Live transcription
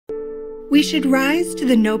We should rise to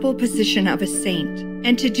the noble position of a saint,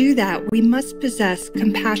 and to do that we must possess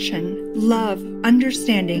compassion, love,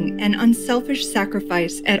 understanding, and unselfish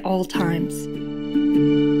sacrifice at all times.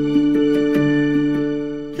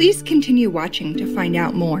 Please continue watching to find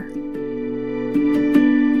out more.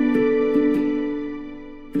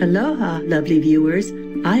 Aloha, lovely viewers.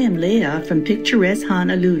 I am Leah from picturesque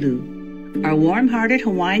Honolulu. Our warm-hearted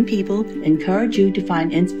Hawaiian people encourage you to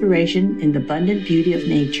find inspiration in the abundant beauty of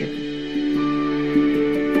nature.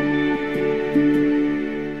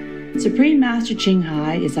 Supreme Master Ching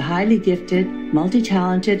is a highly gifted,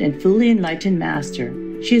 multi-talented, and fully enlightened master.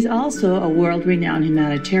 She is also a world-renowned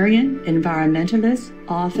humanitarian, environmentalist,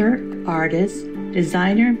 author, artist,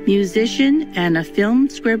 designer, musician, and a film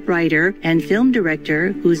script writer and film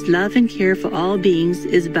director whose love and care for all beings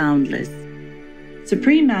is boundless.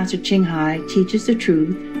 Supreme Master Ching teaches the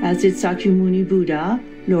truth, as did Sakyamuni Buddha,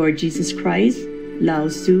 Lord Jesus Christ, Lao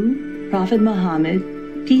Tzu, Prophet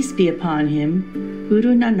Muhammad, peace be upon him,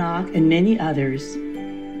 Guru Nanak, and many others.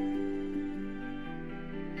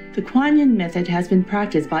 The Kuan Yin method has been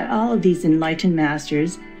practiced by all of these enlightened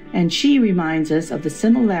masters, and she reminds us of the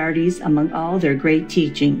similarities among all their great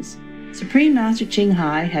teachings. Supreme Master Ching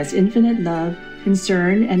has infinite love,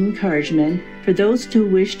 concern, and encouragement for those who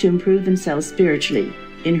wish to improve themselves spiritually.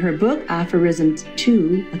 In her book Aphorisms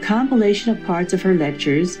 2, a compilation of parts of her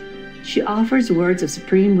lectures, she offers words of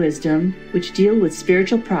supreme wisdom which deal with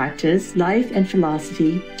spiritual practice, life, and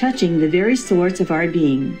philosophy, touching the very source of our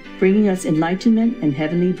being, bringing us enlightenment and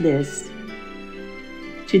heavenly bliss.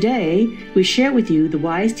 Today, we share with you the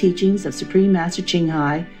wise teachings of Supreme Master Ching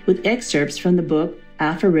with excerpts from the book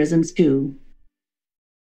Aphorisms 2.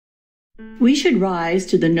 We should rise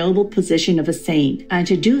to the noble position of a saint, and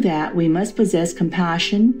to do that we must possess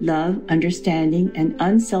compassion, love, understanding, and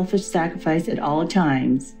unselfish sacrifice at all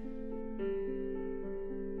times.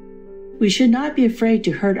 We should not be afraid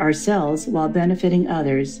to hurt ourselves while benefiting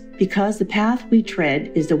others, because the path we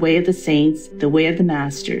tread is the way of the saints, the way of the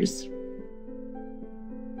masters.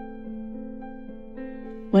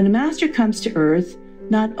 When a master comes to earth,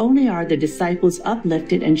 not only are the disciples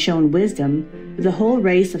uplifted and shown wisdom, but the whole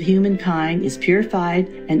race of humankind is purified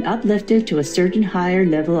and uplifted to a certain higher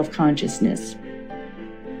level of consciousness.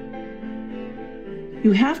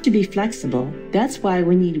 You have to be flexible. That's why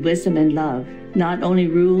we need wisdom and love, not only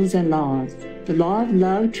rules and laws. The law of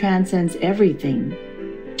love transcends everything.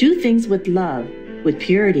 Do things with love, with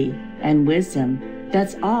purity and wisdom.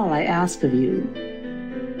 That's all I ask of you.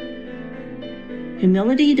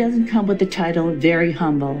 Humility doesn't come with the title very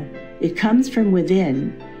humble. It comes from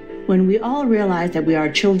within. When we all realize that we are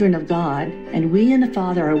children of God and we and the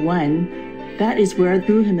Father are one, that is where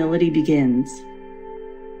true humility begins.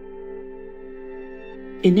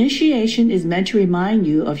 Initiation is meant to remind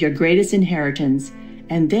you of your greatest inheritance,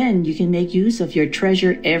 and then you can make use of your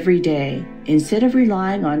treasure every day, instead of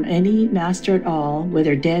relying on any master at all,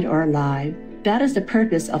 whether dead or alive. That is the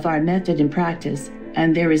purpose of our method and practice,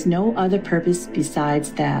 and there is no other purpose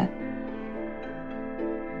besides that.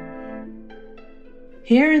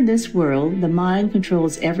 Here in this world, the mind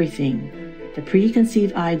controls everything. The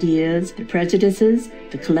preconceived ideas, the prejudices,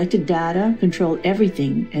 the collected data control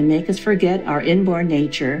everything and make us forget our inborn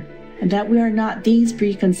nature, and that we are not these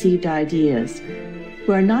preconceived ideas.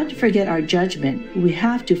 We are not to forget our judgment. We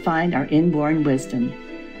have to find our inborn wisdom.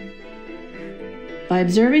 By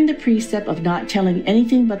observing the precept of not telling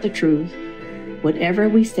anything but the truth, whatever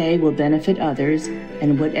we say will benefit others,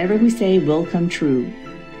 and whatever we say will come true.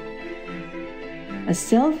 A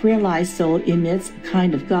self-realized soul emits a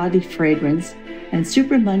kind of godly fragrance and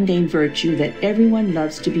supramundane virtue that everyone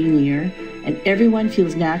loves to be near and everyone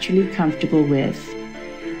feels naturally comfortable with.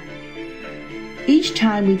 Each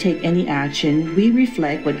time we take any action, we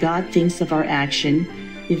reflect what God thinks of our action.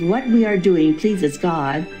 If what we are doing pleases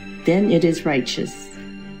God, then it is righteous.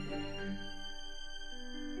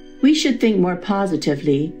 We should think more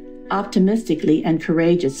positively, optimistically, and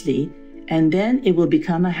courageously, and then it will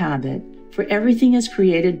become a habit, for everything is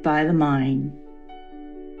created by the mind.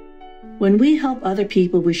 When we help other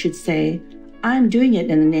people, we should say, "I'm doing it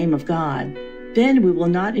in the name of God." Then we will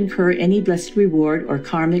not incur any blessed reward or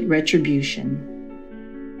karmic retribution.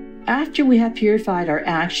 After we have purified our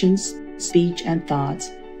actions, speech, and thoughts,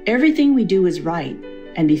 everything we do is right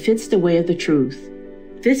and befits the way of the truth.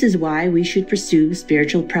 This is why we should pursue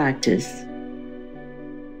spiritual practice.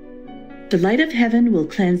 The light of heaven will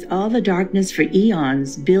cleanse all the darkness for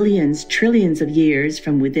eons, billions, trillions of years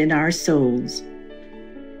from within our souls.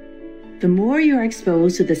 The more you are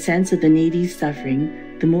exposed to the sense of the needy's suffering,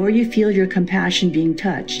 the more you feel your compassion being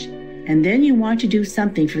touched, and then you want to do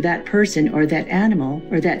something for that person or that animal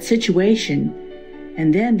or that situation,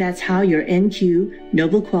 and then that's how your NQ,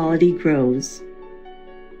 noble quality, grows.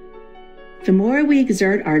 The more we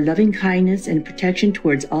exert our loving kindness and protection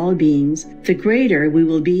towards all beings, the greater we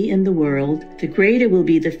will be in the world, the greater will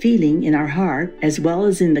be the feeling in our heart as well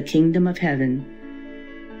as in the kingdom of heaven.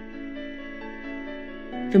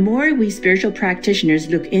 The more we spiritual practitioners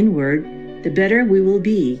look inward, the better we will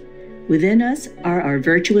be. Within us are our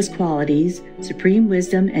virtuous qualities, supreme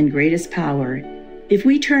wisdom, and greatest power. If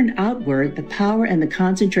we turn outward, the power and the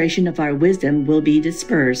concentration of our wisdom will be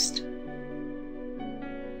dispersed.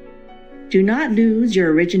 Do not lose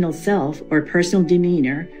your original self or personal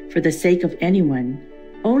demeanor for the sake of anyone.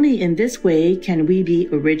 Only in this way can we be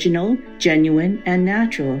original, genuine, and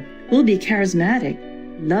natural. We'll be charismatic,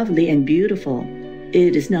 lovely, and beautiful.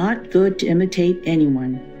 It is not good to imitate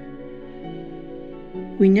anyone.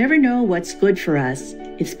 We never know what's good for us.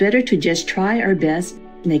 It's better to just try our best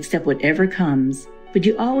and accept whatever comes. But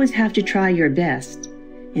you always have to try your best.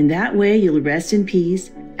 In that way, you'll rest in peace,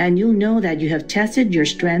 and you'll know that you have tested your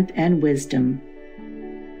strength and wisdom.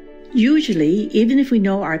 Usually, even if we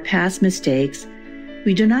know our past mistakes,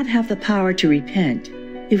 we do not have the power to repent.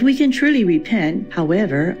 If we can truly repent,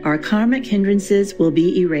 however, our karmic hindrances will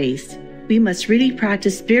be erased. We must really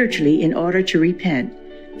practice spiritually in order to repent.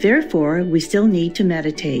 Therefore, we still need to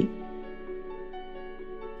meditate.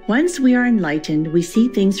 Once we are enlightened, we see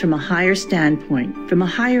things from a higher standpoint, from a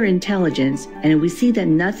higher intelligence, and we see that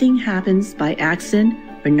nothing happens by accident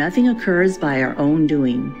or nothing occurs by our own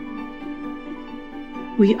doing.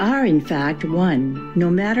 We are, in fact, one. No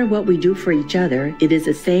matter what we do for each other, it is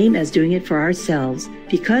the same as doing it for ourselves,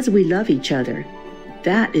 because we love each other.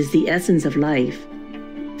 That is the essence of life.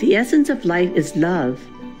 The essence of life is love.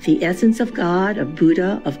 The essence of God, of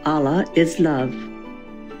Buddha, of Allah is love.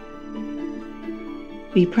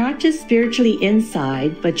 We practice spiritually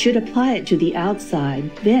inside, but should apply it to the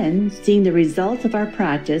outside. Then, seeing the results of our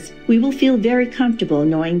practice, we will feel very comfortable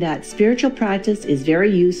knowing that spiritual practice is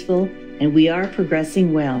very useful and we are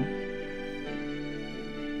progressing well.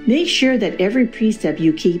 Make sure that every precept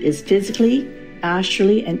you keep is physically,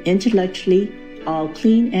 astrally, and intellectually all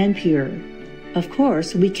clean and pure. Of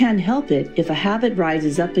course, we can't help it if a habit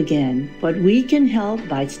rises up again, but we can help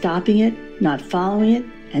by stopping it, not following it,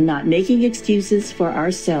 and not making excuses for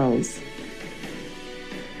ourselves.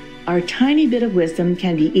 Our tiny bit of wisdom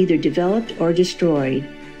can be either developed or destroyed.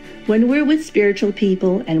 When we're with spiritual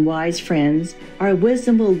people and wise friends, our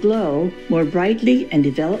wisdom will glow more brightly and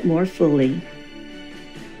develop more fully.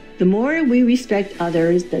 The more we respect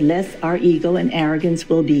others, the less our ego and arrogance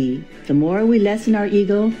will be. The more we lessen our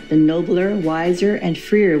ego, the nobler, wiser, and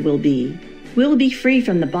freer we'll be. We'll be free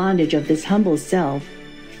from the bondage of this humble self,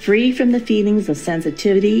 free from the feelings of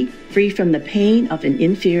sensitivity, free from the pain of an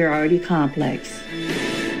inferiority complex.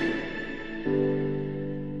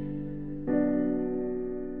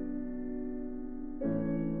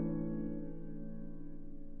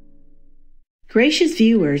 Gracious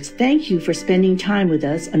viewers, thank you for spending time with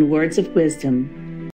us on Words of Wisdom.